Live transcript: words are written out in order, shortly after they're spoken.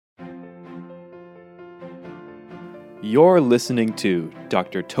You're listening to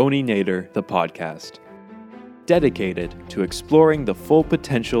Dr. Tony Nader, the podcast, dedicated to exploring the full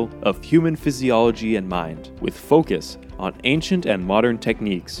potential of human physiology and mind, with focus on ancient and modern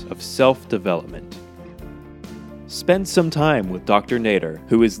techniques of self-development. Spend some time with Dr. Nader,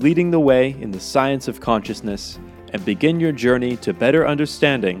 who is leading the way in the science of consciousness, and begin your journey to better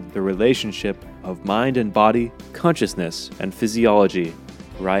understanding the relationship of mind and body, consciousness, and physiology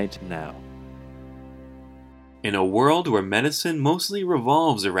right now. In a world where medicine mostly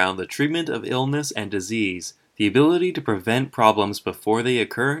revolves around the treatment of illness and disease, the ability to prevent problems before they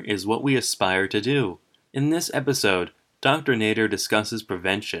occur is what we aspire to do. In this episode, Dr. Nader discusses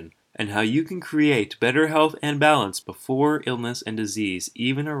prevention and how you can create better health and balance before illness and disease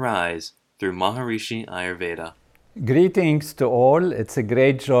even arise through Maharishi Ayurveda. Greetings to all. It's a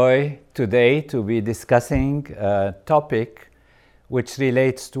great joy today to be discussing a topic which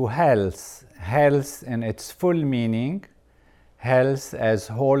relates to health. Health in its full meaning, health as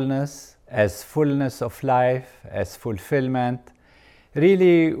wholeness, as fullness of life, as fulfillment.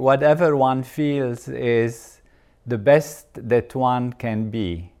 Really, whatever one feels is the best that one can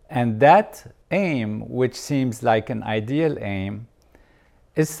be. And that aim, which seems like an ideal aim,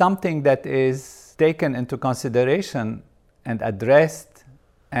 is something that is taken into consideration and addressed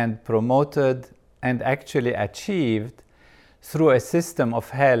and promoted and actually achieved through a system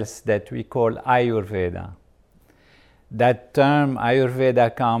of health that we call Ayurveda. That term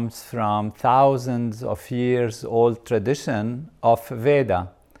Ayurveda comes from thousands of years old tradition of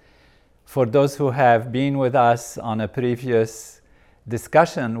Veda. For those who have been with us on a previous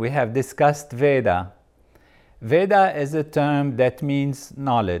discussion, we have discussed Veda. Veda is a term that means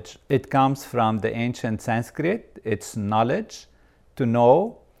knowledge. It comes from the ancient Sanskrit. It's knowledge, to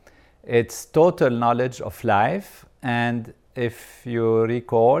know. It's total knowledge of life. And if you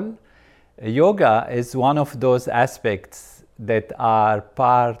recall, yoga is one of those aspects that are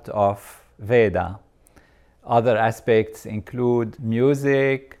part of Veda. Other aspects include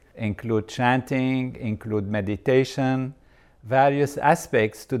music, include chanting, include meditation, various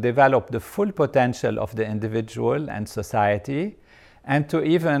aspects to develop the full potential of the individual and society, and to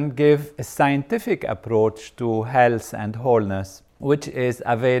even give a scientific approach to health and wholeness, which is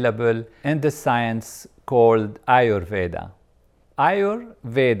available in the science called Ayurveda.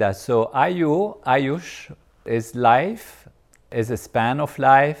 Ayurveda, so Ayush is life, is a span of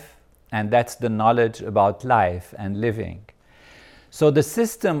life, and that's the knowledge about life and living. So the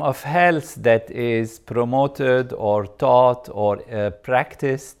system of health that is promoted or taught or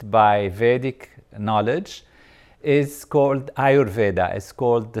practiced by Vedic knowledge is called Ayurveda. It's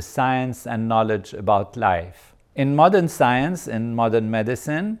called the science and knowledge about life. In modern science, in modern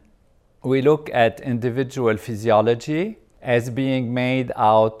medicine, we look at individual physiology as being made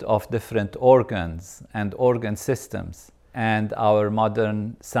out of different organs and organ systems. And our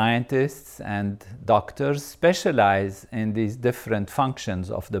modern scientists and doctors specialize in these different functions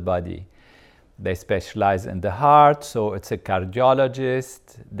of the body. They specialize in the heart, so it's a cardiologist.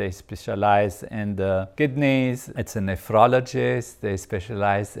 They specialize in the kidneys, it's a nephrologist. They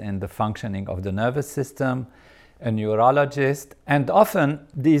specialize in the functioning of the nervous system, a neurologist. And often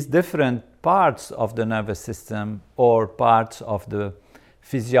these different parts of the nervous system or parts of the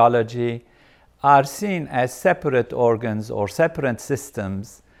physiology are seen as separate organs or separate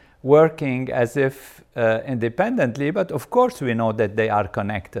systems working as if independently, but of course we know that they are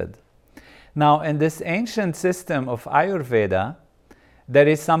connected. Now, in this ancient system of Ayurveda, there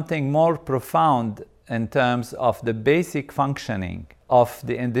is something more profound in terms of the basic functioning of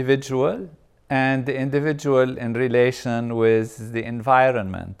the individual and the individual in relation with the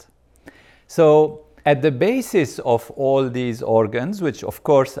environment. So, at the basis of all these organs, which of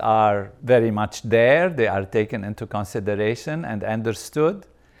course are very much there, they are taken into consideration and understood,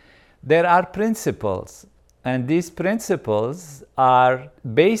 there are principles. And these principles are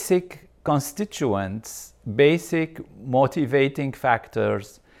basic constituents, basic motivating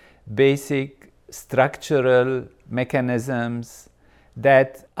factors, basic structural mechanisms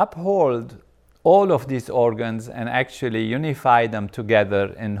that uphold all of these organs and actually unify them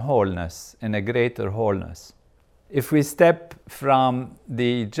together in wholeness, in a greater wholeness. If we step from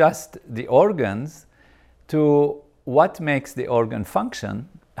just the organs to what makes the organ function,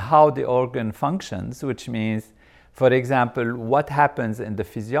 how the organ functions, which means, for example, what happens in the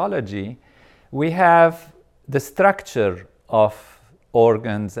physiology, we have the structure of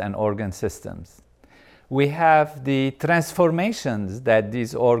organs and organ systems. We have the transformations that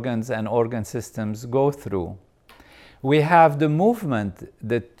these organs and organ systems go through. We have the movement,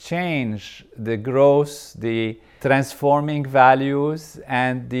 the change, the growth, the transforming values,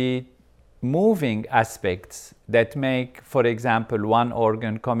 and the moving aspects that make, for example, one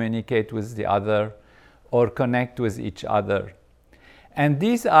organ communicate with the other or connect with each other. And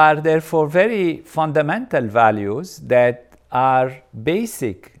these are therefore very fundamental values that are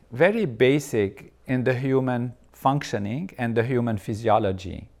basic, very basic in the human functioning and the human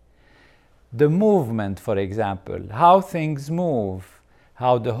physiology. The movement, for example, how things move,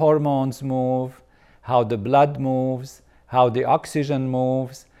 how the hormones move, how the blood moves, how the oxygen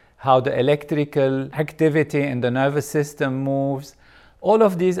moves, how the electrical activity in the nervous system moves. All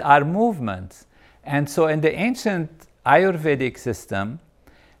of these are movements. And so in the ancient Ayurvedic system,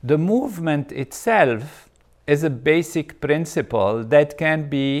 the movement itself is a basic principle that can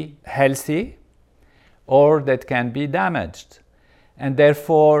be healthy or that can be damaged. And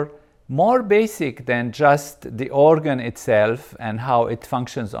therefore, more basic than just the organ itself and how it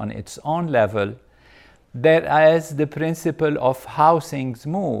functions on its own level, there is the principle of how things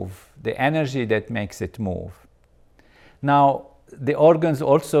move, the energy that makes it move. Now, the organs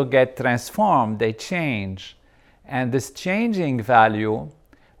also get transformed, they change, and this changing value,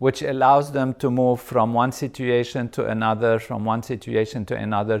 which allows them to move from one situation to another, from one situation to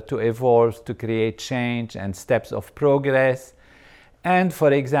another, to evolve, to create change and steps of progress, and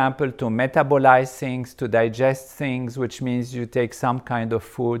for example, to metabolize things, to digest things, which means you take some kind of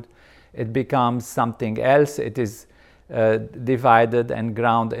food, it becomes something else, it is divided and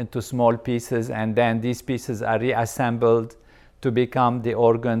ground into small pieces, and then these pieces are reassembled to become the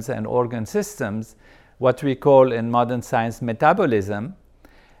organs and organ systems, what we call in modern science metabolism.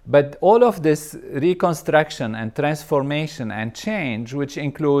 But all of this reconstruction and transformation and change, which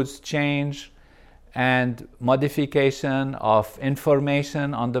includes change and modification of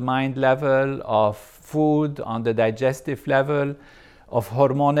information on the mind level, of food on the digestive level, of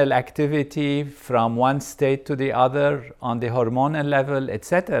hormonal activity from one state to the other on the hormonal level,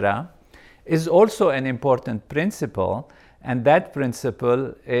 etc., is also an important principle. And that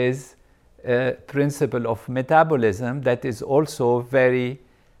principle is a principle of metabolism that is also very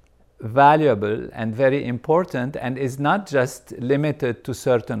valuable and very important, and is not just limited to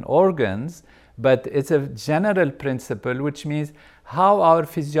certain organs, but it's a general principle, which means how our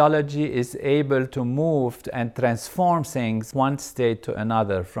physiology is able to move and transform things one state to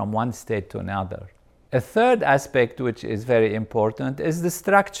another, from one state to another. A third aspect which is very important is the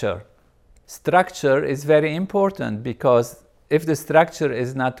structure. Structure is very important because if the structure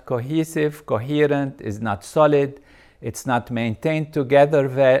is not cohesive, coherent, is not solid, it's not maintained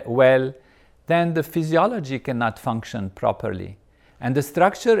together well, then the physiology cannot function properly. And the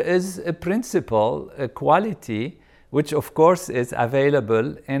structure is a principle, a quality, which of course is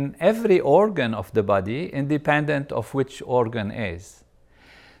available in every organ of the body, independent of which organ is.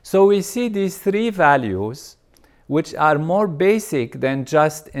 So we see these three values, which are more basic than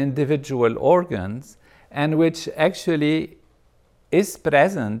just individual organs, and which actually is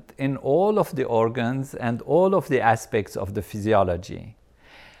present in all of the organs and all of the aspects of the physiology.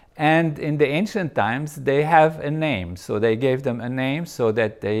 And in the ancient times, they have a name. So they gave them a name so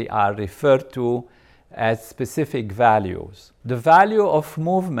that they are referred to as specific values. The value of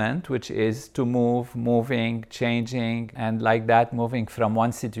movement, which is to move, moving, changing, and like that, moving from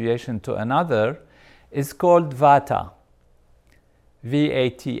one situation to another, is called Vata,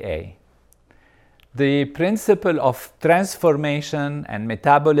 V-A-T-A. The principle of transformation and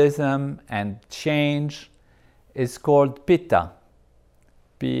metabolism and change is called Pitta,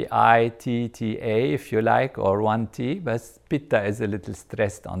 P-I-T-T-A if you like, or one T, but Pitta is a little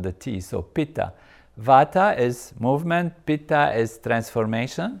stressed on the T, so Pitta. Vata is movement, Pitta is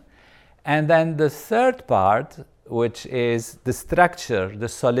transformation. And then the third part, which is the structure, the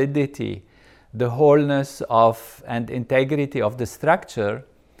solidity, the wholeness of and integrity of the structure,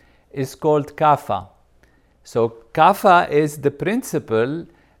 is called Kapha. So Kapha is the principle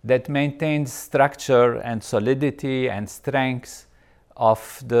that maintains structure and solidity and strength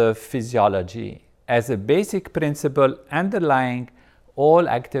of the physiology as a basic principle underlying all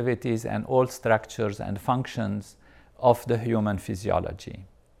activities and all structures and functions of the human physiology.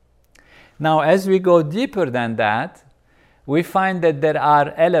 Now, as we go deeper than that, we find that there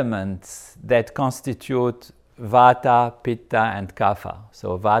are elements that constitute Vata, Pitta, and Kapha.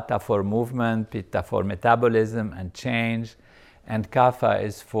 So Vata for movement, Pitta for metabolism and change, and Kapha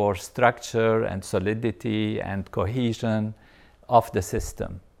is for structure and solidity and cohesion of the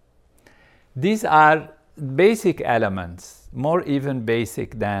system. These are basic elements, more even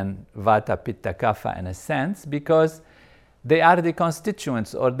basic than Vata, Pitta, Kapha in a sense, because they are the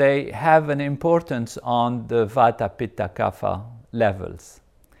constituents, or they have an importance on the Vata, Pitta, Kapha levels.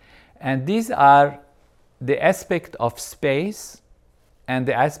 And these are the aspect of space and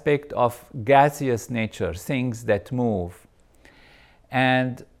the aspect of gaseous nature, things that move.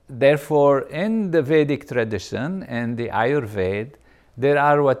 And therefore, in the Vedic tradition, in the Ayurveda, there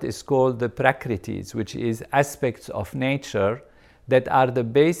are what is called the prakritis, which is aspects of nature that are the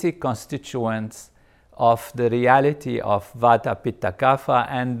basic constituents of the reality of Vata, Pitta, Kapha,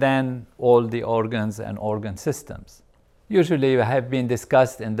 and then all the organs and organ systems. Usually have been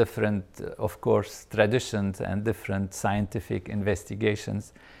discussed in different, of course, traditions and different scientific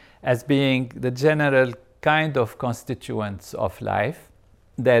investigations as being the general kind of constituents of life.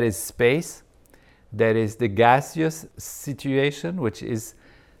 There is space, there is the gaseous situation, which is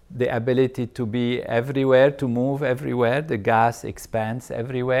the ability to be everywhere, to move everywhere, the gas expands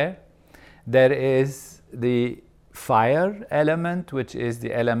everywhere. There is the fire element, which is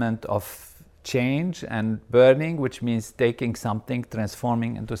the element of change and burning, which means taking something,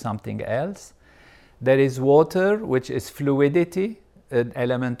 transforming into something else. There is water, which is fluidity, an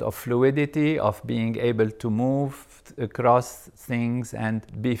element of fluidity, of being able to move across things and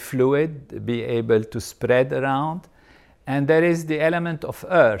be fluid, be able to spread around. And there is the element of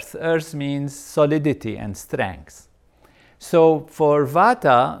earth. Earth means solidity and strength. So for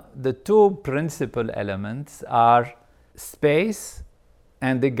Vata, the two principal elements are space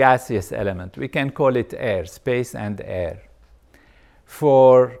and the gaseous element. We can call it air, space and air.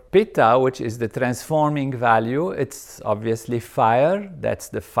 For Pitta, which is the transforming value, it's obviously fire. That's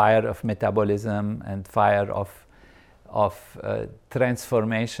the fire of metabolism and fire of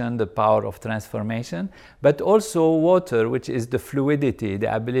transformation, the power of transformation. But also water, which is the fluidity,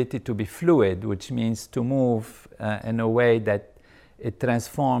 the ability to be fluid, which means to move in a way that it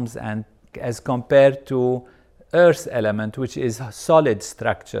transforms, and as compared to earth element, which is solid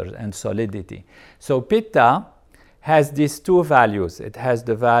structure and solidity. So Pitta has these two values. It has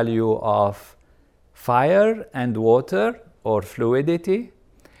the value of fire and water, or fluidity.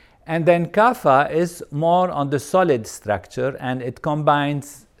 And then Kapha is more on the solid structure, and it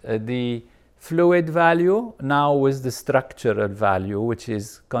combines the fluid value now with the structural value, which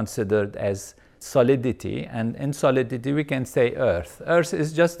is considered as solidity. And in solidity we can say earth. Earth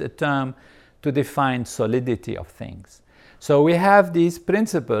is just a term to define solidity of things. So we have these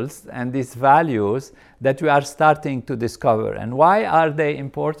principles and these values that we are starting to discover. And why are they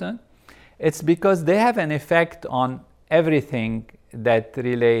important? It's because they have an effect on everything that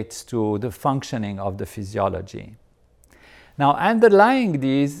relates to the functioning of the physiology. Now, underlying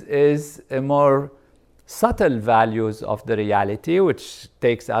these is a more subtle values of the reality, which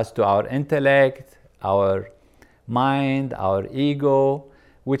takes us to our intellect, our mind, our ego,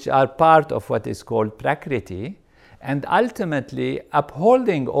 which are part of what is called Prakriti. And ultimately,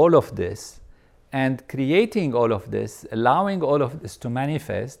 upholding all of this and creating all of this, allowing all of this to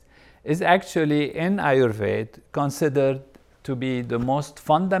manifest, is actually in Ayurveda considered to be the most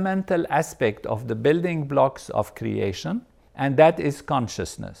fundamental aspect of the building blocks of creation, and that is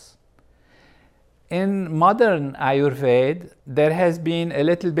consciousness. In modern Ayurveda, there has been a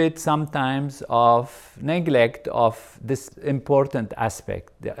little bit sometimes of neglect of this important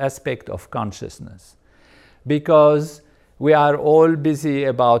aspect, the aspect of consciousness, because we are all busy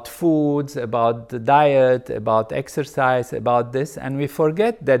about foods, about the diet, about exercise, about this, and we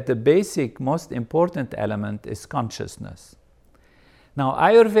forget that the basic, most important element is consciousness. Now,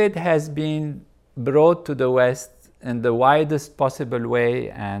 Ayurveda has been brought to the West in the widest possible way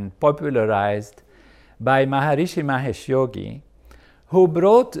and popularized by Maharishi Mahesh Yogi, who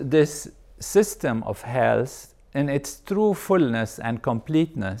brought this system of health in its true fullness and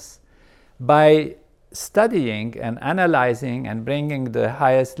completeness by studying and analyzing and bringing the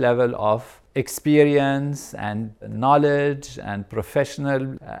highest level of experience and knowledge and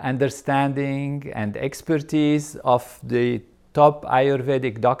professional understanding and expertise of the top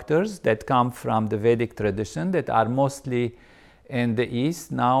Ayurvedic doctors that come from the Vedic tradition, that are mostly in the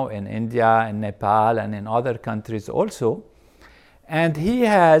East now, in India, in Nepal, and in other countries also. And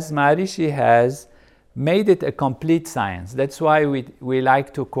Maharishi has made it a complete science. That's why we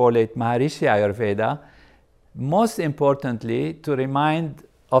like to call it Maharishi Ayurveda, most importantly to remind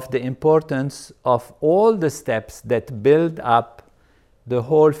of the importance of all the steps that build up the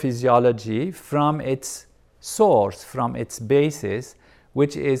whole physiology from its source, from its basis,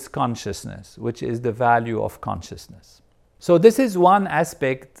 which is consciousness, which is the value of consciousness. So this is one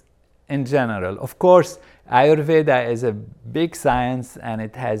aspect in general. Of course, Ayurveda is a big science and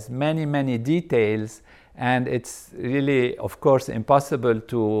it has many, many details, and it's really, of course, impossible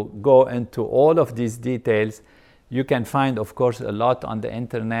to go into all of these details. You can find, of course, a lot on the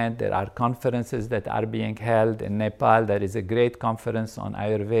internet. There are conferences that are being held in Nepal. There is a great conference on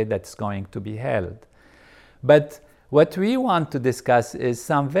Ayurveda that's going to be held. But What we want to discuss is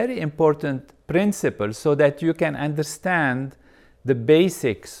some very important principles so that you can understand the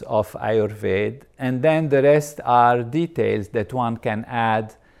basics of Ayurveda, and then the rest are details that one can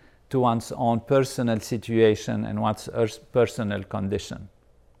add to one's own personal situation and one's personal condition.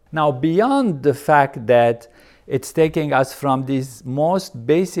 Now, beyond the fact that it's taking us from these most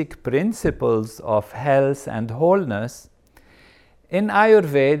basic principles of health and wholeness, in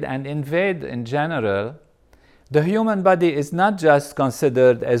Ayurveda and in Veda in general, the human body is not just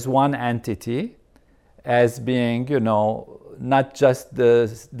considered as one entity, as being, not just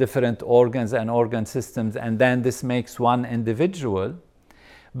the different organs and organ systems, and then this makes one individual,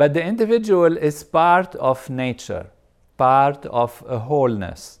 but the individual is part of nature, part of a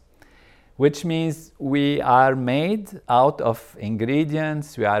wholeness, which means we are made out of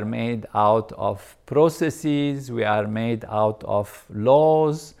ingredients, we are made out of processes, we are made out of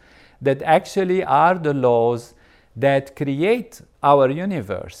laws that actually are the laws that create our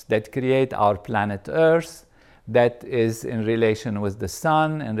universe, that create our planet Earth, that is in relation with the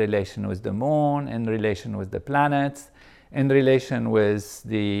sun, in relation with the moon, in relation with the planets, in relation with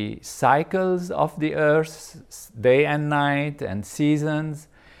the cycles of the Earth, day and night and seasons,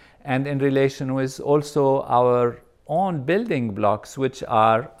 and in relation with also our own building blocks, which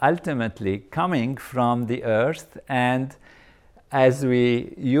are ultimately coming from the Earth. And as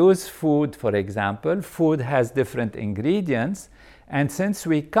we use food, for example, food has different ingredients, and since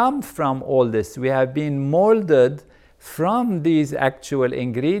we come from all this, we have been molded from these actual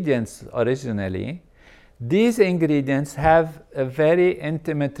ingredients originally. These ingredients have a very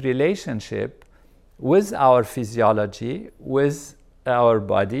intimate relationship with our physiology, with our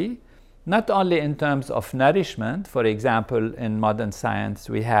body, not only in terms of nourishment. For example, in modern science,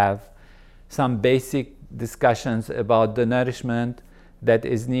 we have some basic discussions about the nourishment that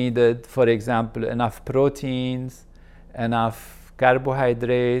is needed. For example, enough proteins, enough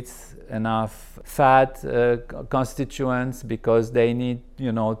carbohydrates, enough fat constituents, because they need,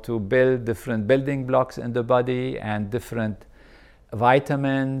 to build different building blocks in the body, and different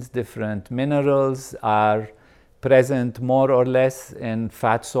vitamins, different minerals are present more or less in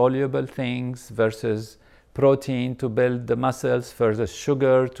fat-soluble things versus protein to build the muscles versus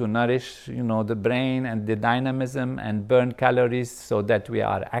sugar to nourish, the brain and the dynamism and burn calories so that we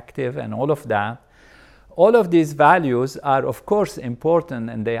are active and all of that. All of these values are, of course, important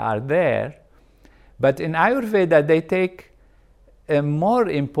and they are there, but in Ayurveda they take a more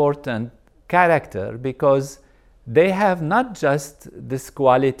important character because they have not just this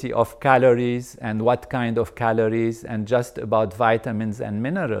quality of calories and what kind of calories and just about vitamins and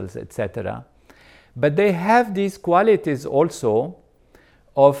minerals, etc. But they have these qualities also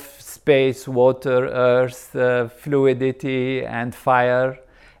of space, water, earth, fluidity, and fire.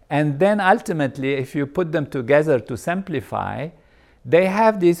 And then ultimately, if you put them together to simplify, they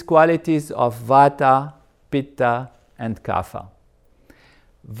have these qualities of Vata, Pitta, and Kapha.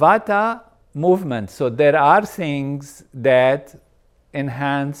 Vata, movement. So there are things that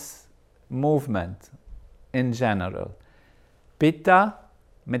enhance movement in general. Pitta,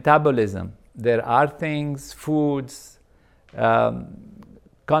 metabolism. There are things, foods,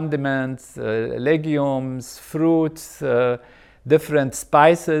 condiments, legumes, fruits, different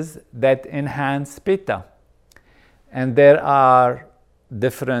spices that enhance Pitta. And there are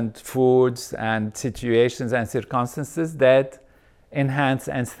different foods and situations and circumstances that enhance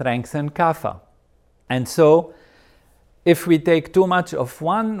and strengthen Kapha. And so, if we take too much of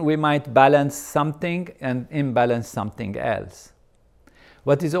one, we might balance something and imbalance something else.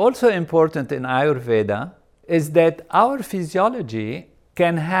 What is also important in Ayurveda is that our physiology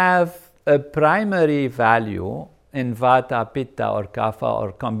can have a primary value in Vata, Pitta, or Kapha,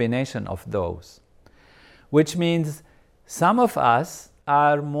 or combination of those, which means some of us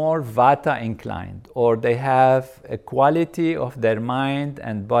are more Vata inclined, or they have a quality of their mind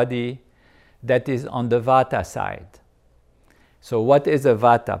and body that is on the Vata side. So what is a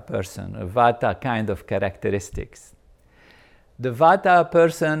Vata person? A Vata kind of characteristics. The Vata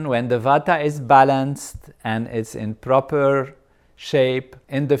person, when the Vata is balanced and it's in proper shape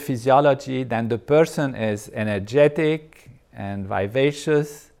in the physiology, then the person is energetic and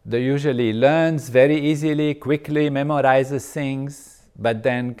vivacious. They usually learns very easily, quickly memorizes things, but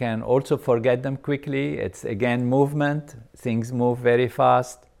then can also forget them quickly. It's again movement. Things move very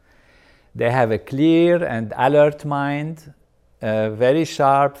fast. They have a clear and alert mind, very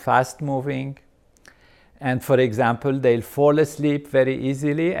sharp, fast moving. And for example, they'll fall asleep very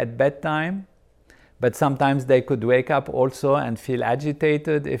easily at bedtime, but sometimes they could wake up also and feel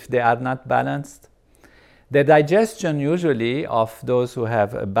agitated if they are not balanced. The digestion usually of those who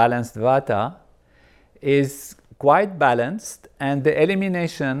have a balanced Vata is quite balanced, and the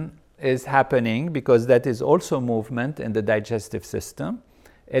elimination is happening because that is also movement in the digestive system.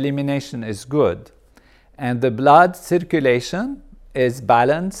 Elimination is good. And the blood circulation is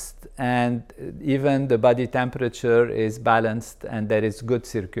balanced, and even the body temperature is balanced, and there is good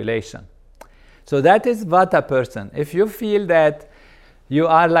circulation. So that is Vata person. If you feel that you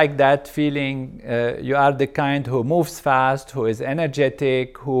are like that, feeling you are the kind who moves fast, who is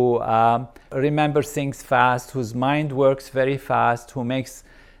energetic, who remembers things fast, whose mind works very fast, who makes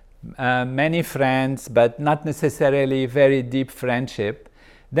many friends, but not necessarily very deep friendship,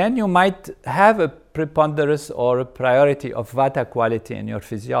 then you might have a preponderance or a priority of Vata quality in your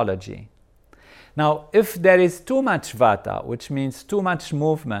physiology. Now, if there is too much Vata, which means too much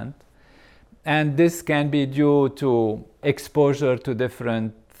movement, and this can be due to exposure to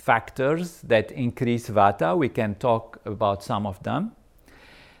different factors that increase Vata, we can talk about some of them.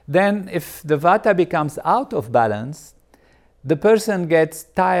 Then if the Vata becomes out of balance, the person gets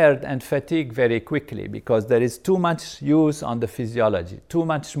tired and fatigued very quickly because there is too much use on the physiology, too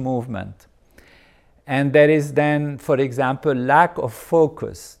much movement. And there is then, for example, lack of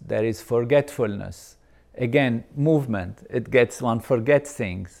focus, there is forgetfulness. Again, movement, one forgets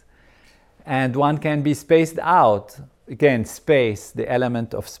things. And one can be spaced out, again, space, the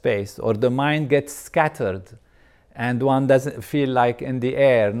element of space, or the mind gets scattered and one doesn't feel like in the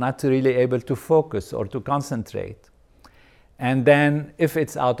air, not really able to focus or to concentrate. And then if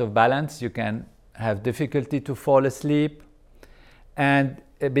it's out of balance, you can have difficulty to fall asleep. And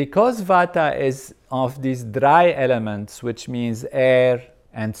because Vata is of these dry elements, which means air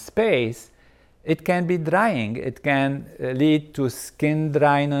and space, it can be drying. It can lead to skin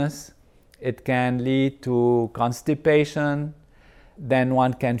dryness. It can lead to constipation. Then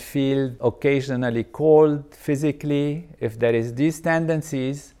one can feel occasionally cold physically. If there is these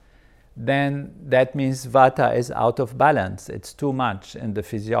tendencies, then that means Vata is out of balance. It's too much in the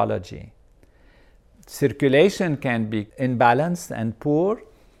physiology. Circulation can be imbalanced and poor.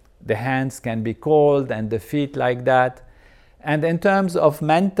 The hands can be cold and the feet like that. And in terms of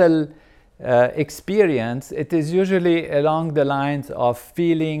mental experience, it is usually along the lines of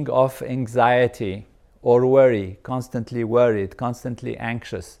feeling of anxiety or worry, constantly worried, constantly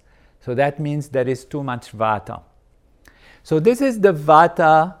anxious. So that means there is too much Vata. So this is the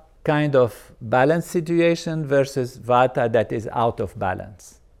Vata kind of balance situation versus Vata that is out of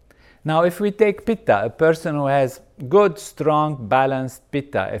balance. Now if we take Pitta, a person who has good, strong, balanced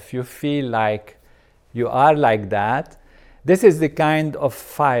Pitta, if you feel like you are like that, this is the kind of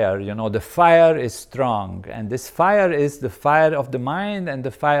fire, the fire is strong, and this fire is the fire of the mind and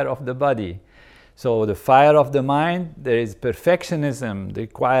the fire of the body. So the fire of the mind, there is perfectionism, they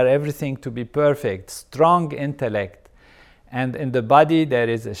require everything to be perfect, strong intellect. And in the body, there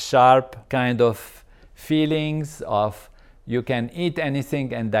is a sharp kind of feelings of you can eat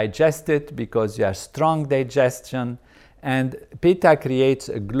anything and digest it because you have strong digestion. And Pitta creates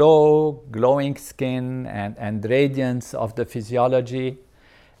a glowing skin and radiance of the physiology.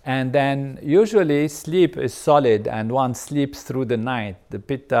 And then usually sleep is solid and one sleeps through the night. The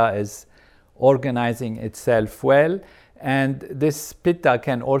Pitta is organizing itself well. And this Pitta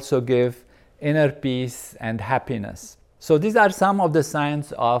can also give inner peace and happiness. So these are some of the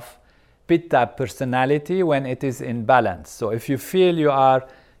signs of Pitta personality when it is in balance. So if you feel you are,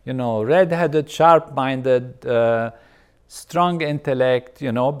 red-headed, sharp-minded, strong intellect,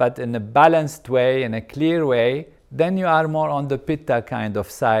 but in a balanced way, in a clear way, then you are more on the Pitta kind of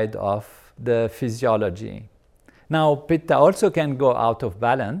side of the physiology. Now, Pitta also can go out of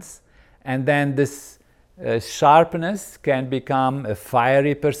balance, and then this sharpness can become a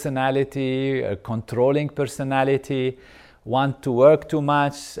fiery personality, a controlling personality, want to work too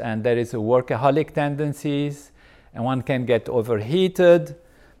much, and there is a workaholic tendencies, and one can get overheated,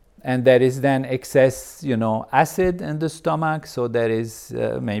 and there is then excess, acid in the stomach, so there is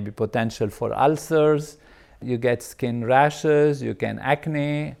maybe potential for ulcers. You get skin rashes, you can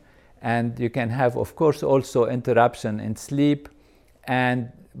acne, and you can have, of course, also interruption in sleep,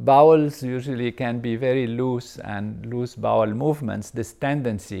 and bowels usually can be very loose and loose bowel movements. This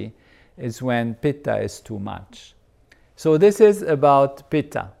tendency is when Pitta is too much. So this is about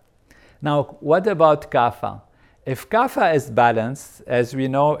Pitta. Now, what about Kapha? If Kapha is balanced, as we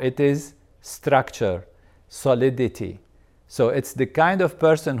know, it is structure, solidity. So it's the kind of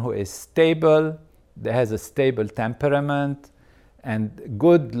person who is stable, that has a stable temperament, and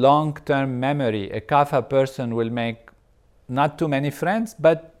good long-term memory. A Kapha person will make not too many friends,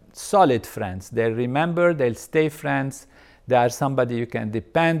 but solid friends. They'll remember, they'll stay friends. They are somebody you can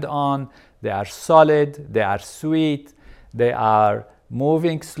depend on. They are solid, they are sweet, they are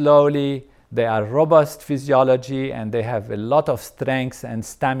moving slowly, They are robust physiology and they have a lot of strength and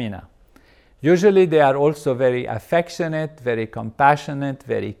stamina. Usually they are also very affectionate, very compassionate,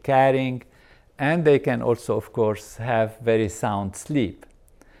 very caring, and they can also, of course, have very sound sleep.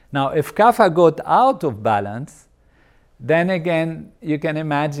 Now, if kapha got out of balance, then again, you can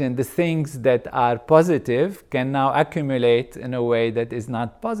imagine the things that are positive can now accumulate in a way that is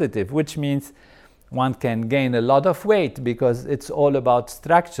not positive, which means one can gain a lot of weight because it's all about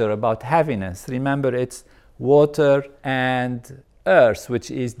structure, about heaviness. Remember, it's water and earth, which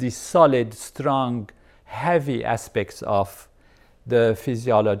is the solid, strong, heavy aspects of the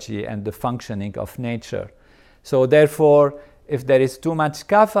physiology and the functioning of nature. So therefore, if there is too much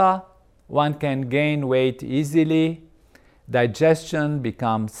kapha, one can gain weight easily, digestion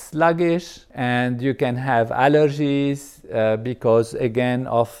becomes sluggish, and you can have allergies because, again,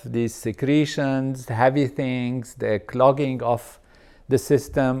 of these secretions, heavy things, the clogging of the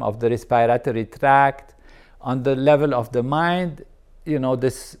system, of the respiratory tract. On the level of the mind,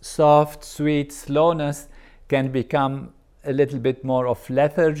 this soft, sweet slowness can become a little bit more of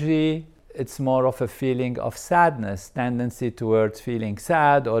lethargy. It's more of a feeling of sadness, tendency towards feeling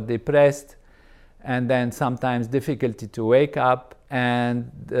sad or depressed, and then sometimes difficulty to wake up,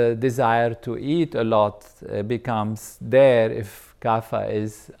 and the desire to eat a lot becomes there if kapha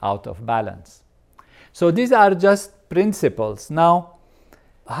is out of balance. So these are just principles. Now,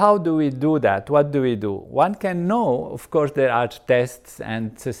 how do we do that? What do we do? One can know, of course, there are tests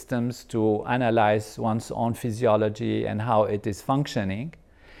and systems to analyze one's own physiology and how it is functioning.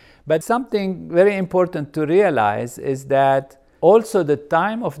 But something very important to realize is that also the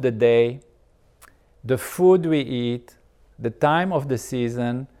time of the day, the food we eat, the time of the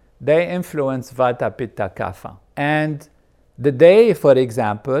season, they influence Vata, Pitta, Kapha. And the day, for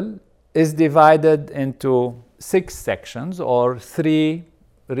example, is divided into 6 sections, or 3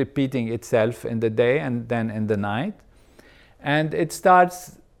 repeating itself in the day and then in the night. And it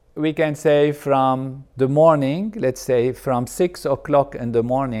starts, we can say, from the morning, let's say from 6 o'clock in the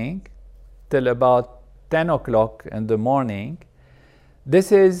morning till about 10 o'clock in the morning.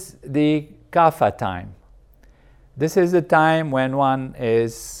 This is the kapha time. This is the time when one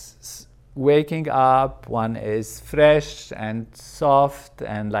is waking up, one is fresh and soft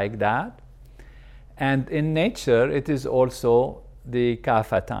and like that. And in nature, it is also the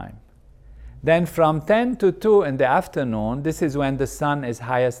kapha time. Then from 10 to 2 in the afternoon, this is when the sun is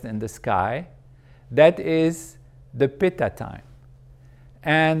highest in the sky. That is the pitta time.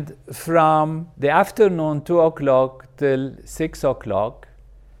 And from the afternoon 2 o'clock till 6 o'clock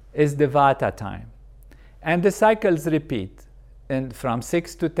is the vata time. And the cycles repeat. And from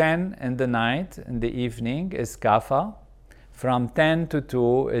 6 to 10 in the night, in the evening, is kapha. From 10 to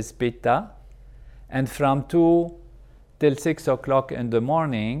 2 is pitta. And from 2 till 6 o'clock in the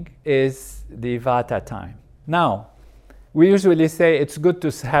morning is the vata time. Now, we usually say it's good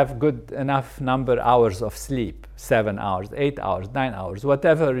to have good enough number hours of sleep, 7 hours, 8 hours, 9 hours,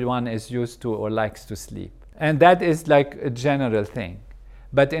 whatever one is used to or likes to sleep. And that is like a general thing.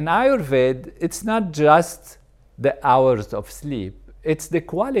 But in Ayurveda, it's not just the hours of sleep, it's the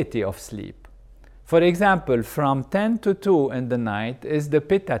quality of sleep. For example, from 10 to 2 in the night is the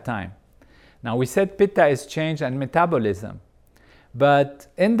pitta time. Now, we said pitta is change and metabolism, but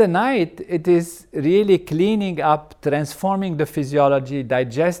in the night, it is really cleaning up, transforming the physiology,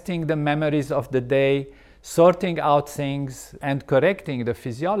 digesting the memories of the day, sorting out things, and correcting the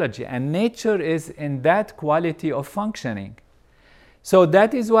physiology. And nature is in that quality of functioning. So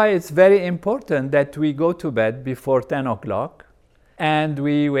that is why it's very important that we go to bed before 10 o'clock and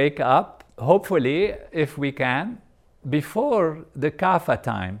we wake up, hopefully, if we can, before the kapha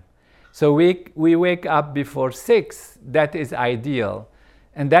time. So we wake up before 6, that is ideal.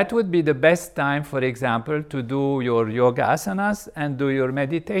 And that would be the best time, for example, to do your yoga asanas and do your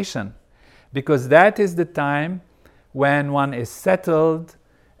meditation. Because that is the time when one is settled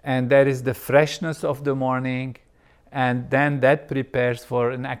and there is the freshness of the morning, and then that prepares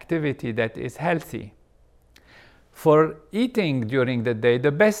for an activity that is healthy. For eating during the day,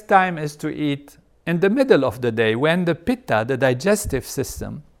 the best time is to eat in the middle of the day when the pitta, the digestive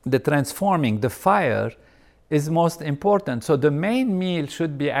system, the transforming, the fire, is most important. So the main meal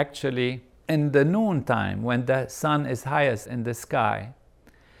should be actually in the noon time when the sun is highest in the sky.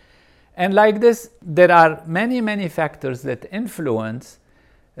 And like this, there are many, many factors that influence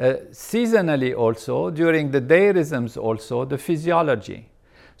seasonally also, during the day rhythms also, the physiology.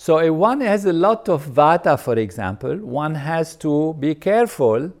 So if one has a lot of vata, for example, one has to be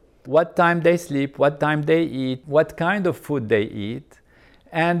careful what time they sleep, what time they eat, what kind of food they eat,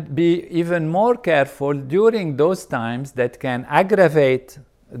 and be even more careful during those times that can aggravate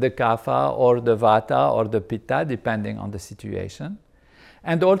the kapha or the vata or the pitta, depending on the situation.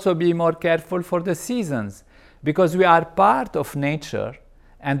 And also be more careful for the seasons, because we are part of nature,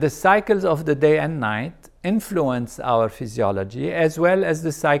 and the cycles of the day and night influence our physiology as well as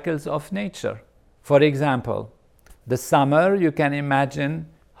the cycles of nature. For example, the summer, you can imagine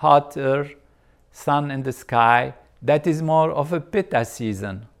hotter, sun in the sky, that is more of a pitta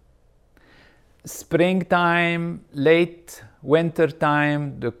season. Springtime, late winter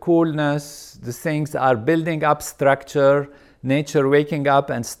time, the coolness, the things are building up structure, nature waking up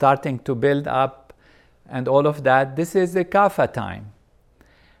and starting to build up, and all of that. This is the kapha time.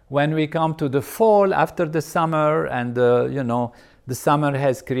 When we come to the fall after the summer, and the summer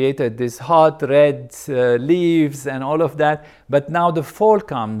has created this hot red leaves and all of that, but now the fall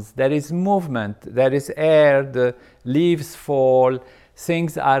comes, there is movement, there is air, the leaves fall,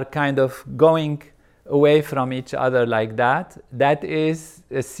 things are kind of going away from each other like that. That is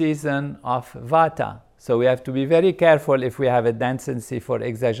a season of vata. So we have to be very careful if we have a tendency for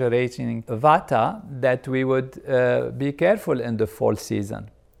exaggerating vata, that we would be careful in the fall season.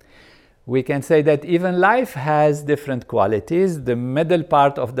 We can say that even life has different qualities. The middle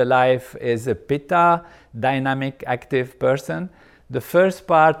part of the life is a pitta, dynamic, active person. The first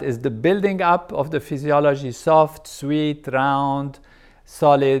part is the building up of the physiology, soft, sweet, round,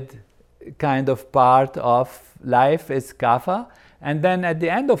 solid kind of part of life is kapha. And then at the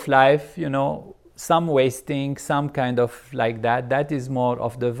end of life, some wasting, some kind of like that, that is more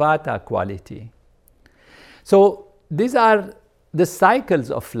of the vata quality. So these are the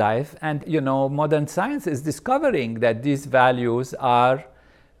cycles of life, and modern science is discovering that these values are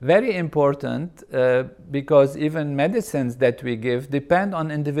very important because even medicines that we give depend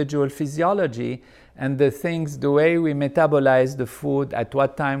on individual physiology and the way we metabolize the food, at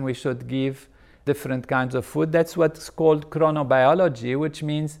what time we should give different kinds of food. That's what's called chronobiology, which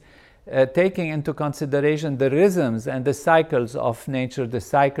means taking into consideration the rhythms and the cycles of nature, the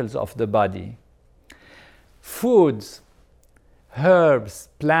cycles of the body. Foods, herbs,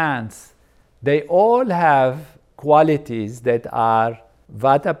 plants, they all have qualities that are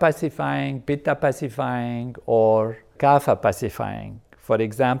vata pacifying, pitta pacifying, or kapha pacifying. For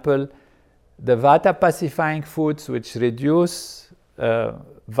example, the vata pacifying foods which reduce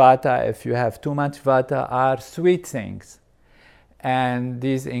vata, if you have too much vata, are sweet things. And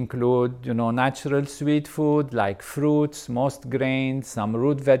these include, natural sweet food like fruits, most grains, some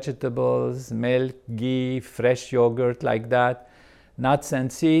root vegetables, milk, ghee, fresh yogurt, like that. Nuts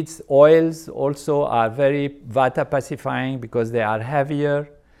and seeds. Oils also are very vata pacifying because they are heavier.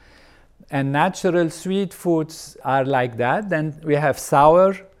 And natural sweet foods are like that. Then we have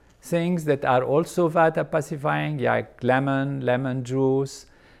sour things that are also vata pacifying, like lemon juice,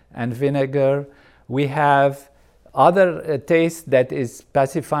 and vinegar. We have other taste that is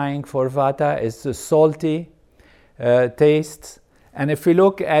pacifying for vata is the salty tastes. And if we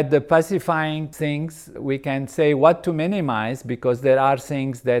look at the pacifying things, we can say what to minimize, because there are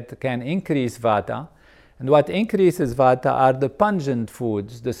things that can increase vata. And what increases vata are the pungent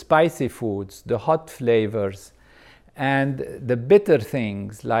foods, the spicy foods, the hot flavors, and the bitter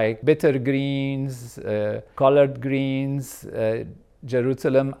things like bitter greens, collard greens,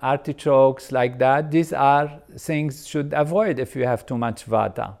 Jerusalem artichokes, like that. These are things should avoid if you have too much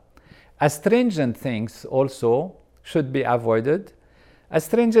vata. Astringent things also should be avoided.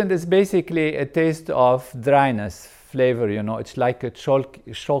 Astringent is basically a taste of dryness, flavor, it's like a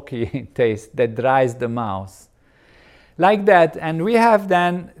chalky taste that dries the mouth. Like that, and we have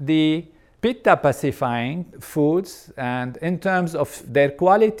then the pitta pacifying foods, and in terms of their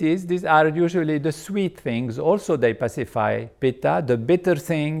qualities, these are usually the sweet things, also they pacify pitta. The bitter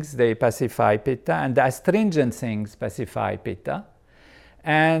things, they pacify pitta, and the astringent things pacify pitta.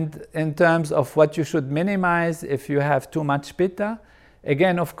 And in terms of what you should minimize if you have too much pitta,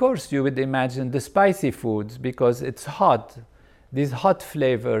 again, of course, you would imagine the spicy foods because it's hot. These hot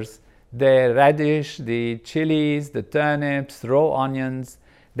flavors, the radish, the chilies, the turnips, raw onions,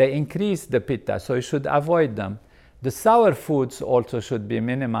 they increase the pitta, so you should avoid them. The sour foods also should be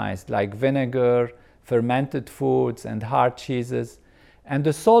minimized, like vinegar, fermented foods, and hard cheeses. And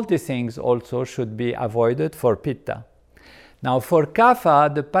the salty things also should be avoided for pitta. Now, for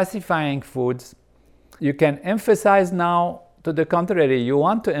kapha, the pacifying foods, you can emphasize now. To the contrary, you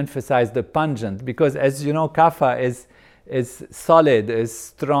want to emphasize the pungent, because as you know, kapha is solid, is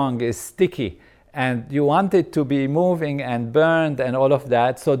strong, is sticky, and you want it to be moving and burned and all of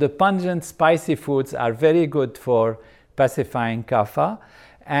that. So the pungent, spicy foods are very good for pacifying kapha.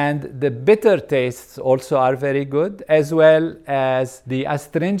 And the bitter tastes also are very good, as well as the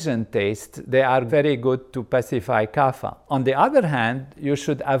astringent taste. They are very good to pacify kapha. On the other hand, you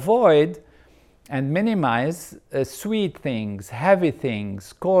should avoid and minimize sweet things, heavy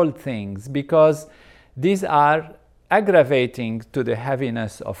things, cold things, because these are aggravating to the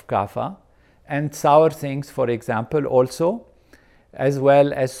heaviness of kapha, and sour things, for example, also, as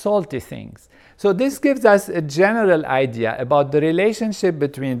well as salty things. So this gives us a general idea about the relationship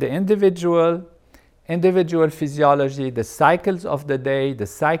between the individual physiology, the cycles of the day, the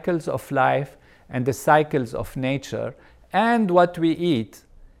cycles of life, and the cycles of nature, and what we eat,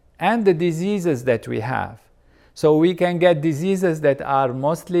 and the diseases that we have. So we can get diseases that are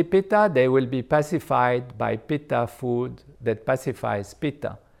mostly pitta. They will be pacified by pitta food that pacifies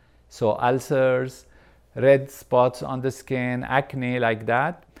pitta. So ulcers, red spots on the skin, acne, like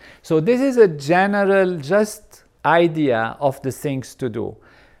that. So this is a general just idea of the things to do.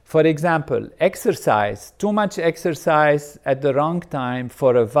 For example, exercise. Too much exercise at the wrong time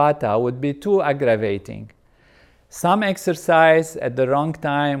for a vata would be too aggravating. Some exercise at the wrong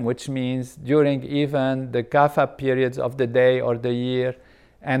time, which means during even the kapha periods of the day or the year,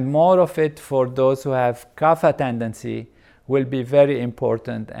 and more of it for those who have kapha tendency, will be very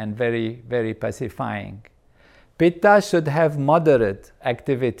important and very, very pacifying. Pitta should have moderate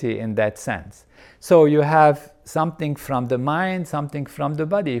activity in that sense. So you have something from the mind, something from the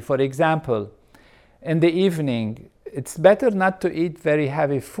body. For example, in the evening, it's better not to eat very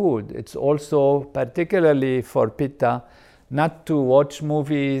heavy food. It's also, particularly for pitta, not to watch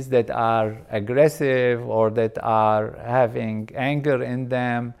movies that are aggressive or that are having anger in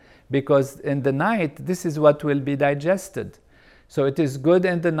them, because in the night, this is what will be digested. So it is good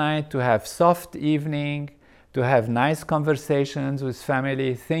in the night to have soft evening, to have nice conversations with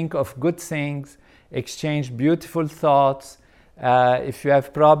family, think of good things, exchange beautiful thoughts. If you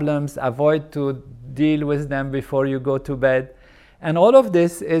have problems, avoid to deal with them before you go to bed. And all of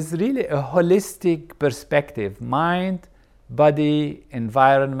this is really a holistic perspective. Mind, body,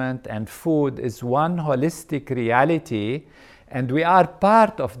 environment, and food is one holistic reality, and we are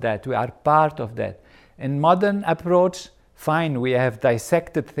part of that. We are part of that. In modern approach, fine, we have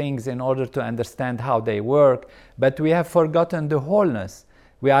dissected things in order to understand how they work, but we have forgotten the wholeness.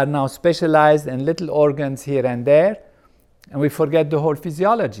 We are now specialized in little organs here and there, and we forget the whole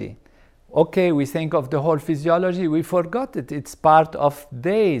physiology. Okay, we think of the whole physiology, we forgot it. It's part of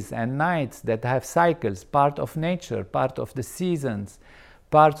days and nights that have cycles, part of nature, part of the seasons,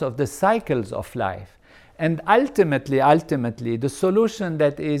 parts of the cycles of life. And ultimately, the solution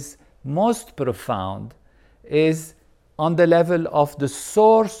that is most profound is on the level of the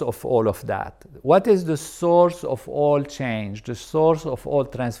source of all of that. What is the source of all change, the source of all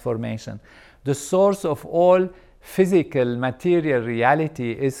transformation? The source of all physical, material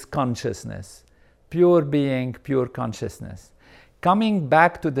reality is consciousness, pure being, pure consciousness. Coming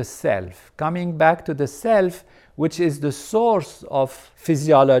back to the self, which is the source of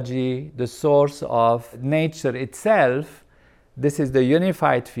physiology, the source of nature itself. This is the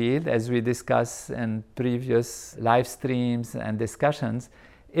unified field, as we discussed in previous live streams and discussions.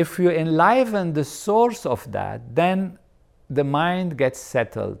 If you enliven the source of that, then the mind gets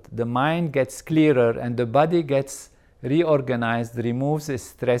settled, the mind gets clearer, and the body gets reorganized, removes its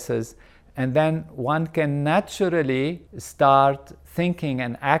stresses, and then one can naturally start thinking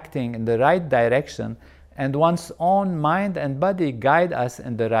and acting in the right direction, and one's own mind and body guide us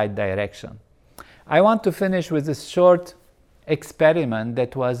in the right direction. I want to finish with a short experiment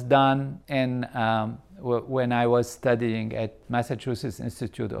that was done in when I was studying at Massachusetts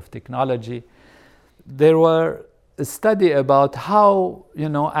Institute of Technology. There were a study about how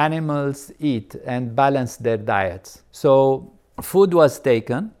animals eat and balance their diets. So food was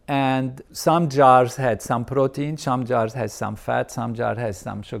taken, and some jars had some protein, some jars had some fat, some jar has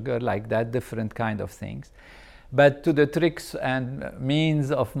some sugar, like that, different kind of things. But to the tricks and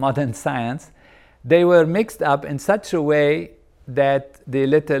means of modern science, they were mixed up in such a way that the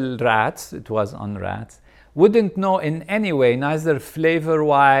little rats, it was on rats, wouldn't know in any way, neither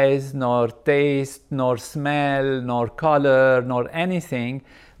flavor-wise, nor taste, nor smell, nor color, nor anything,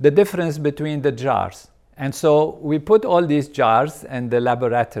 the difference between the jars. And so we put all these jars in the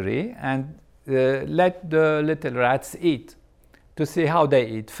laboratory and let the little rats eat to see how they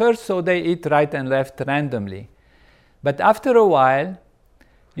eat. First, so they eat right and left randomly. But after a while,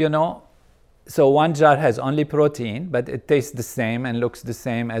 so one jar has only protein, but it tastes the same and looks the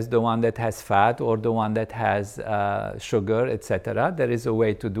same as the one that has fat or the one that has sugar, etc. There is a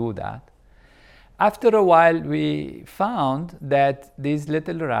way to do that. After a while, we found that these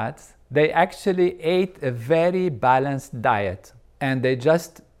little rats, they actually ate a very balanced diet. and they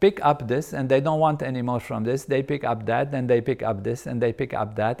just pick up this, and they don't want any more from this. They pick up that, then they pick up this, and they pick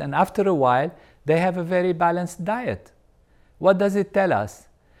up that. And after a while, they have a very balanced diet. What does it tell us?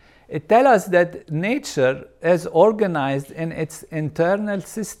 It tells us that nature is organized in its internal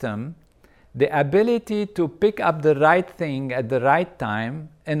system the ability to pick up the right thing at the right time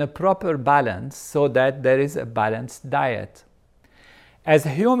in a proper balance so that there is a balanced diet. As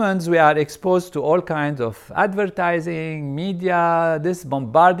humans, we are exposed to all kinds of advertising, media, this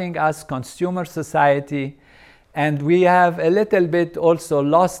bombarding us, consumer society, and we have a little bit also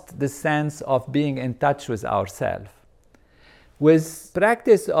lost the sense of being in touch with ourselves. With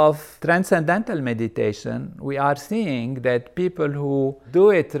practice of transcendental meditation, we are seeing that people who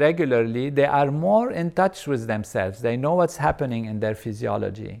do it regularly, they are more in touch with themselves. They know what's happening in their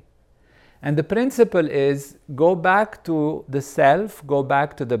physiology. And the principle is go back to the self, go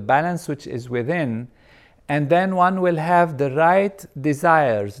back to the balance which is within, and then one will have the right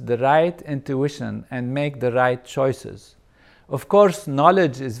desires, the right intuition, and make the right choices. Of course,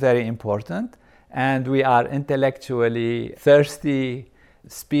 knowledge is very important, and we are intellectually thirsty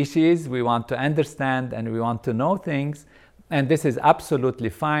species. We want to understand and we want to know things, and this is absolutely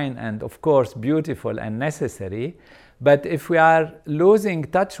fine and of course beautiful and necessary. But if we are losing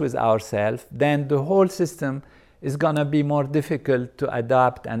touch with ourselves, then the whole system is going to be more difficult to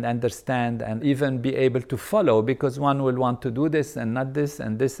adapt and understand and even be able to follow, because one will want to do this and not this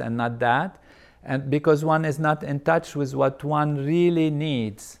and this and not that, and because one is not in touch with what one really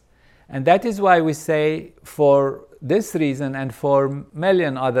needs. And that is why we say, for this reason and for a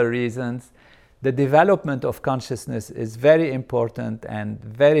million other reasons, the development of consciousness is very important and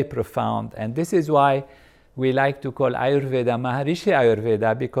very profound. And this is why we like to call Ayurveda Maharishi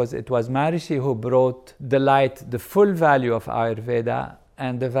Ayurveda, because it was Maharishi who brought the light, the full value of Ayurveda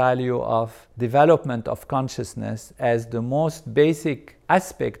and the value of development of consciousness as the most basic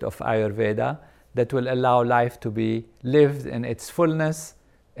aspect of Ayurveda that will allow life to be lived in its fullness,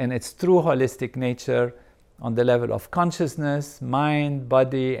 in its true holistic nature, on the level of consciousness, mind,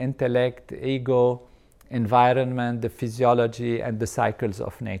 body, intellect, ego, environment, the physiology, and the cycles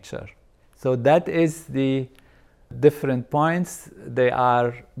of nature. So that is the different points. They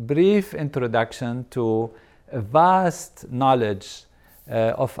are brief introduction to a vast knowledge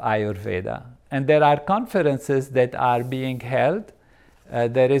of Ayurveda. And there are conferences that are being held.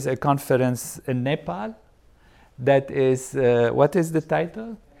 There is a conference in Nepal that is, what is the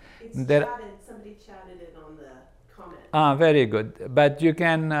title? Somebody chatted it on the comment. Very good. But you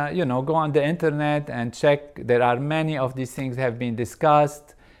can, go on the internet and check. There are many of these things have been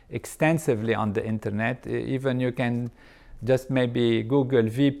discussed extensively on the internet. Even you can just maybe Google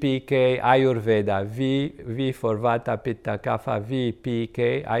VPK Ayurveda, V for Vata, Pitta, Kapha,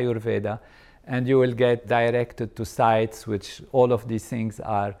 VPK Ayurveda, and you will get directed to sites which all of these things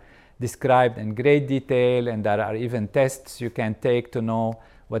are described in great detail, and there are even tests you can take to know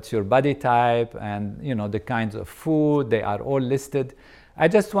what's your body type and the kinds of food. They are all listed. I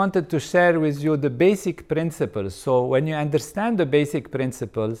just wanted to share with you the basic principles. So when you understand the basic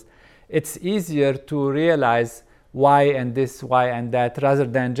principles, it's easier to realize why and this, why and that, rather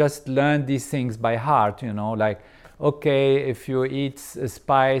than just learn these things by heart, like, okay, if you eat a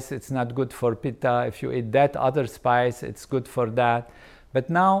spice, it's not good for Pitta. If you eat that other spice, it's good for that. But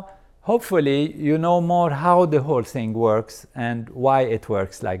now, hopefully, you know more how the whole thing works and why it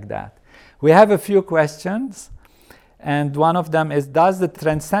works like that. We have a few questions, and one of them is, does the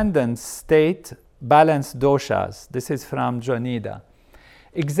transcendence state balance doshas? This is from Jonida.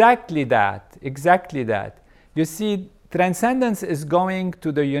 Exactly that. You see, transcendence is going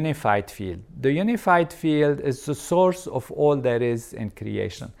to the unified field. The unified field is the source of all there is in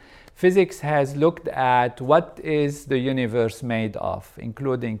creation. Physics has looked at what is the universe made of,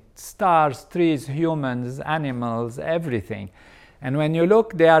 including stars, trees, humans, animals, everything. And when you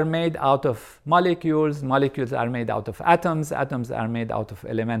look, they are made out of molecules. Molecules are made out of atoms. Atoms are made out of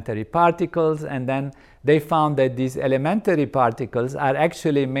elementary particles. And then they found that these elementary particles are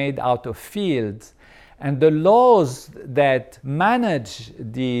actually made out of fields. And the laws that manage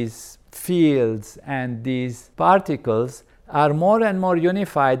these fields and these particles are more and more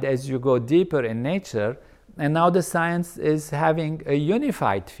unified as you go deeper in nature. And now the science is having a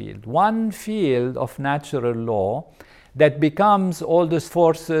unified field, one field of natural law that becomes all the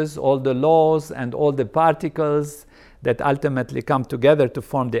forces, all the laws, and all the particles that ultimately come together to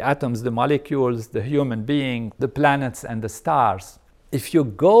form the atoms, the molecules, the human being, the planets, and the stars. If you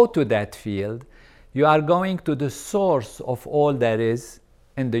go to that field, you are going to the source of all there is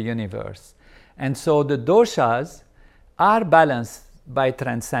in the universe. And so the doshas are balanced by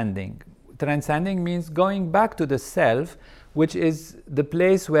transcending. Transcending means going back to the self, which is the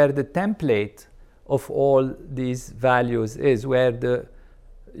place where the template of all these values is, where the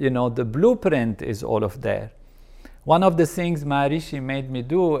blueprint is all of there. One of the things Maharishi made me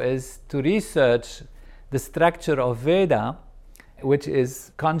do is to research the structure of Veda, which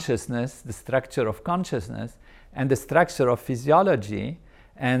is consciousness, the structure of consciousness, and the structure of physiology.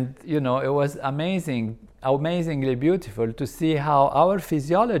 And it was amazingly beautiful to see how our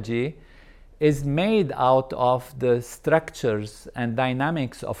physiology is made out of the structures and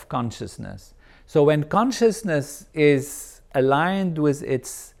dynamics of consciousness. So when consciousness is aligned with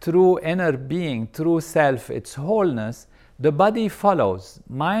its true inner being, true self, its wholeness, the body follows.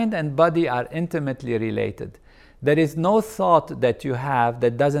 Mind and body are intimately related. There is no thought that you have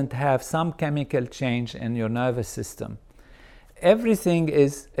that doesn't have some chemical change in your nervous system. Everything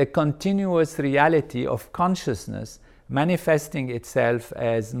is a continuous reality of consciousness manifesting itself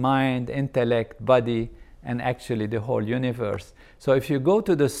as mind, intellect, body, and actually the whole universe. So if you go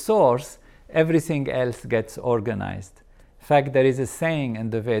to the source, everything else gets organized. In fact, there is a saying in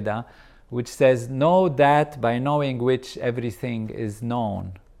the Veda which says, know that by knowing which everything is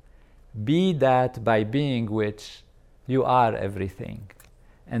known. Be that by being which you are everything.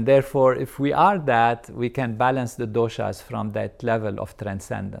 And therefore, if we are that, we can balance the doshas from that level of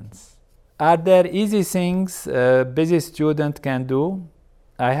transcendence. Are there easy things a busy student can do?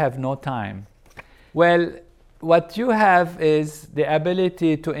 I have no time. Well, what you have is the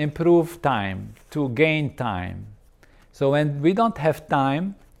ability to improve time, to gain time. So when we don't have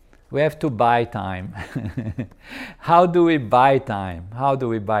time, we have to buy time. How do we buy time?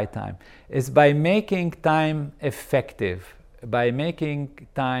 It's by making time effective, by making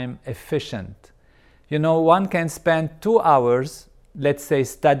time efficient. One can spend 2 hours, let's say,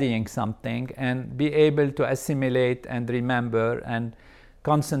 studying something and be able to assimilate and remember and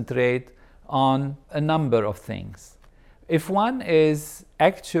concentrate on a number of things. If one is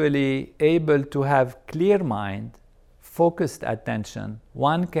actually able to have clear mind, focused attention,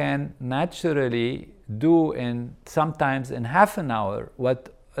 one can naturally do sometimes in half an hour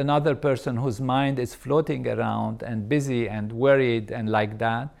what another person whose mind is floating around and busy and worried and like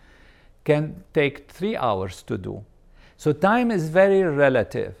that can take 3 hours to do. So time is very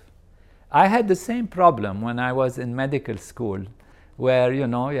relative. I had the same problem when I was in medical school, where you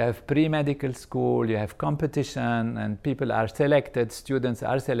have pre-medical school, you have competition, and people are selected, students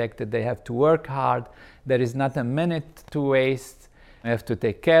are selected, they have to work hard, there is not a minute to waste, you have to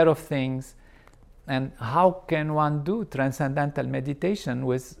take care of things. And how can one do transcendental meditation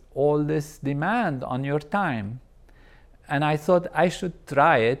with all this demand on your time? And I thought I should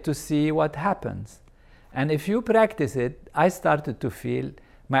try it to see what happens. And if you practice it, I started to feel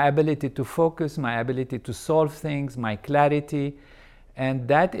my ability to focus, my ability to solve things, my clarity. And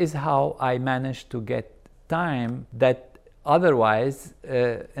that is how I managed to get time that otherwise,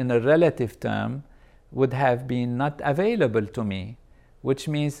 in a relative term, would have been not available to me, which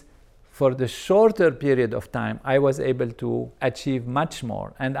means for the shorter period of time, I was able to achieve much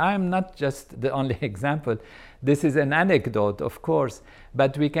more. And I'm not just the only example. This is an anecdote, of course,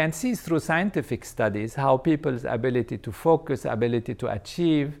 but we can see through scientific studies how people's ability to focus, ability to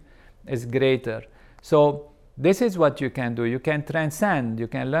achieve is greater. So this is what you can do. You can transcend, you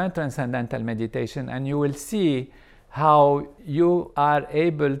can learn transcendental meditation, and you will see how you are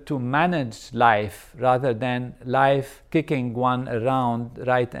able to manage life rather than life kicking one around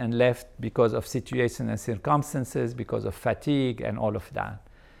right and left because of situations and circumstances, because of fatigue and all of that.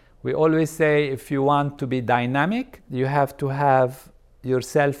 We always say if you want to be dynamic, you have to have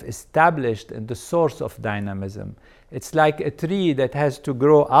yourself established in the source of dynamism. It's like a tree that has to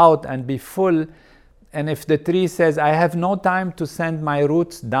grow out and be full. And if the tree says, I have no time to send my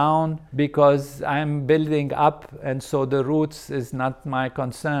roots down because I'm building up and so the roots is not my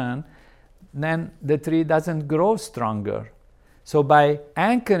concern, then the tree doesn't grow stronger. So by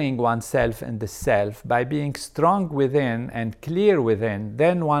anchoring oneself in the self, by being strong within and clear within,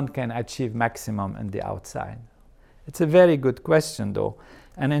 then one can achieve maximum in the outside. It's a very good question though.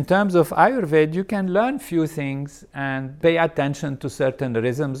 And in terms of Ayurveda, you can learn few things and pay attention to certain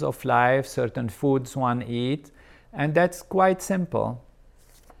rhythms of life, certain foods one eats, and that's quite simple.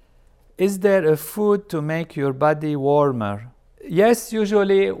 Is there a food to make your body warmer? Yes,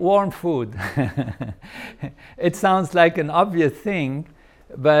 usually warm food. It sounds like an obvious thing,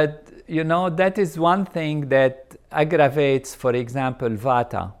 but that is one thing that aggravates, for example,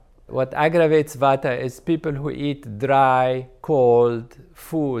 Vata. What aggravates Vata is people who eat dry, cold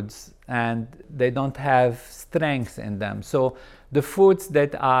foods and they don't have strength in them. So The foods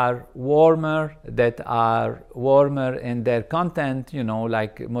that are warmer in their content,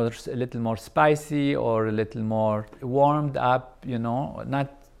 like a little more spicy or a little more warmed up,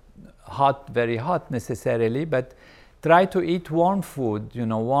 not hot, very hot necessarily, but try to eat warm food,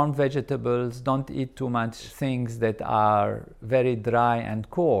 warm vegetables. Don't eat too much things that are very dry and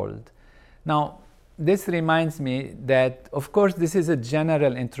cold. Now, this reminds me that, of course, this is a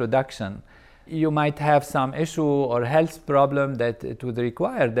general introduction. You might have some issue or health problem that it would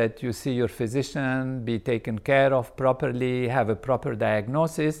require that you see your physician, be taken care of properly, have a proper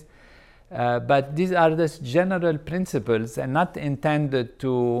diagnosis. But these are just general principles and not intended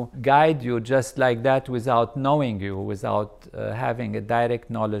to guide you just like that without knowing you, without having a direct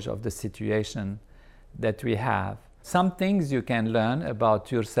knowledge of the situation that we have. Some things you can learn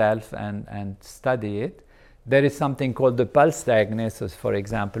about yourself and study it. There is something called the pulse diagnosis, for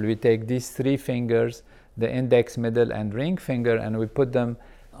example. We take these 3 fingers, the index, middle, and ring finger, and we put them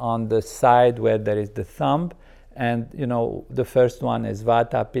on the side where there is the thumb. And the first one is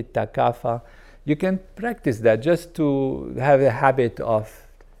Vata, Pitta, Kapha. You can practice that just to have a habit of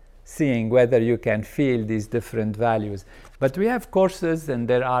seeing whether you can feel these different values. But we have courses and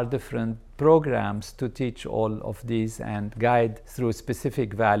there are different programs to teach all of these and guide through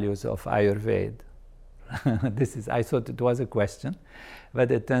specific values of Ayurveda. I thought it was a question,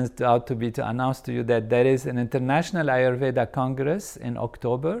 but it turns out to be to announce to you that there is an International Ayurveda Congress in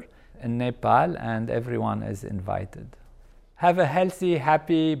October in Nepal, and everyone is invited. Have a healthy,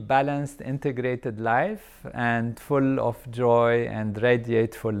 happy, balanced, integrated life and full of joy and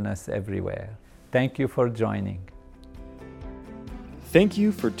radiate fullness everywhere. Thank you for joining. Thank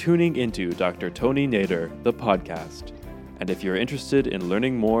you for tuning into Dr. Tony Nader, the podcast. And if you're interested in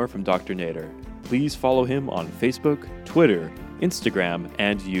learning more from Dr. Nader, please follow him on Facebook, Twitter, Instagram,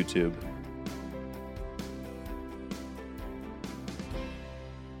 and YouTube.